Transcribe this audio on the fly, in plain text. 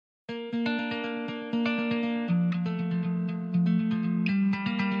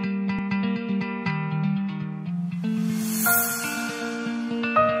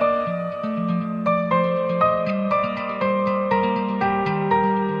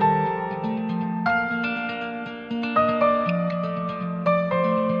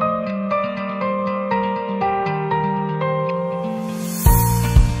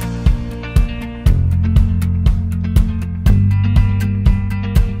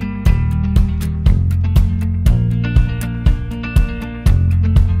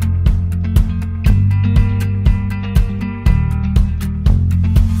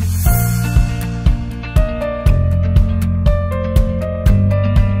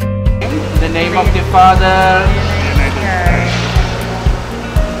name of the Father,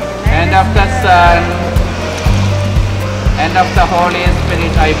 and of the Son, and of the Holy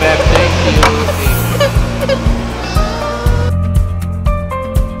Spirit, I baptize you.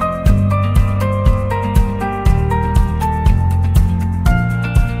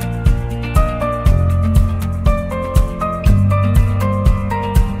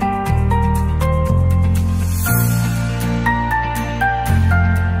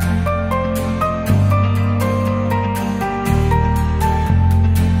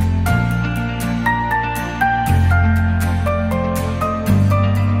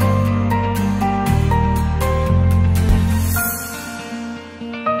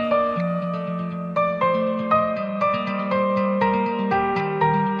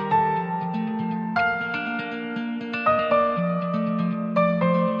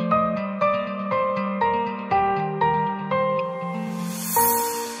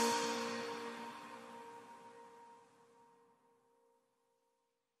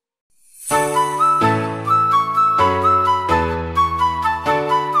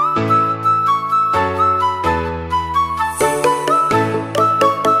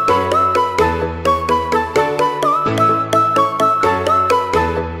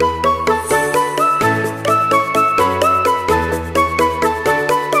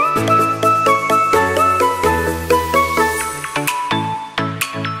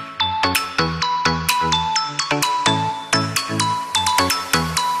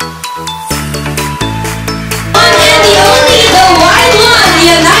 Amen.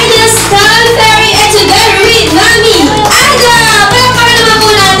 Leonidas, Skye, and together with Mami, Aga! Palakpakan naman po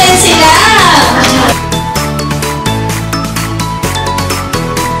natin sila!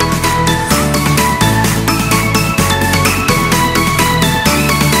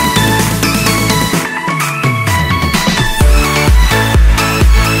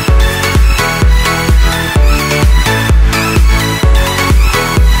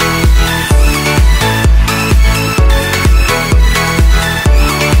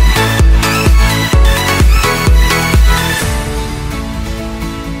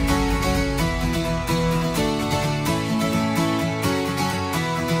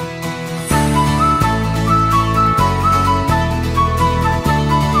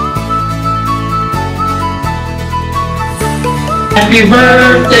 Happy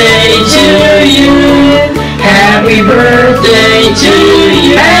birthday to you. Happy birthday to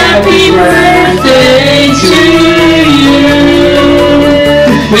you. Happy birthday to you.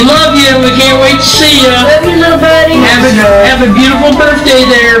 We love you. We can't wait to see you. Love you, little buddy. Have a beautiful birthday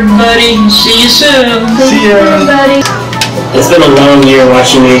there, buddy. See you soon. See ya. Buddy. It's been a long year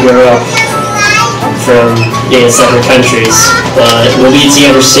watching you grow up from being in separate countries, but we'll be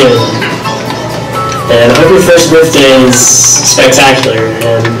together soon. And I hope your first birthday is spectacular,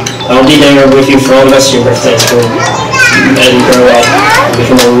 and I'll be there with you for all the rest of your birthdays as you grow up and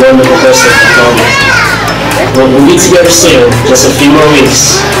become a wonderful person. We'll be together soon, just a few more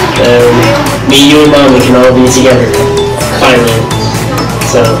weeks, and me, you, and Mom, we can all be together, finally.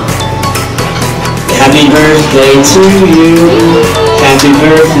 So, happy birthday to you, happy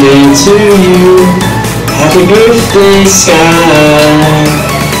birthday to you, happy birthday,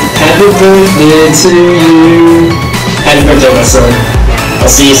 Skye. Happy birthday to you. Happy birthday, my son. I'll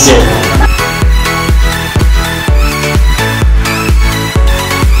see you soon.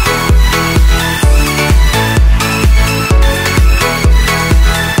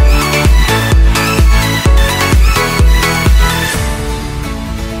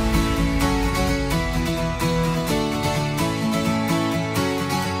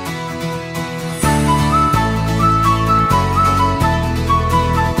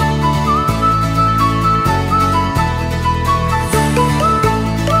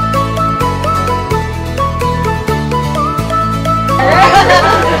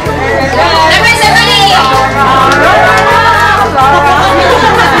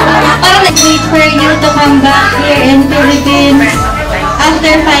 Wait for you to come back here in Philippines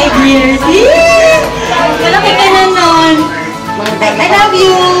after 5 years. Malaki ka na nun. I love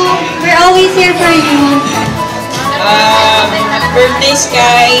you. We're always here for you. Birthday,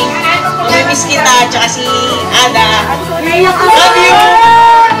 Skye. Mamimiss kita, tsaka si Ada. Love you!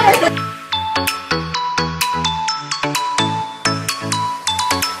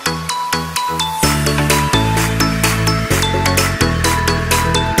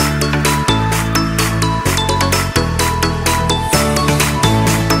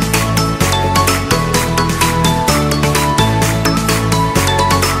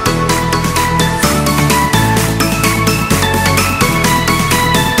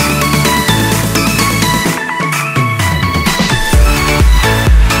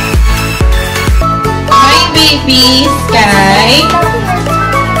 baby, Skye.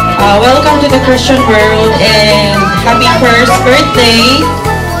 Welcome to the Christian world and happy first birthday.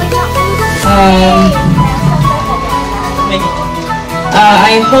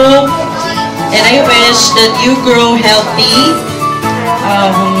 I hope and I wish that you grow healthy.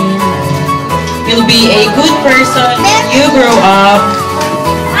 You'll be a good person when you grow up.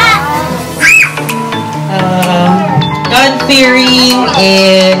 God-fearing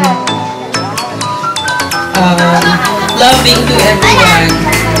and loving to everyone.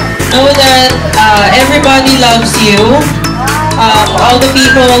 Know that everybody loves you. All the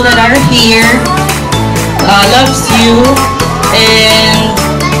people that are here loves you, and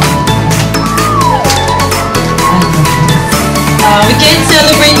we can't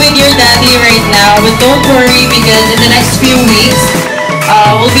celebrate with your daddy right now, but don't worry because in the next few weeks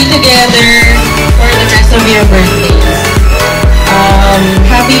we'll be together for the rest of your birthdays.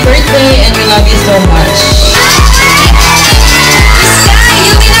 Happy birthday and we love you so much.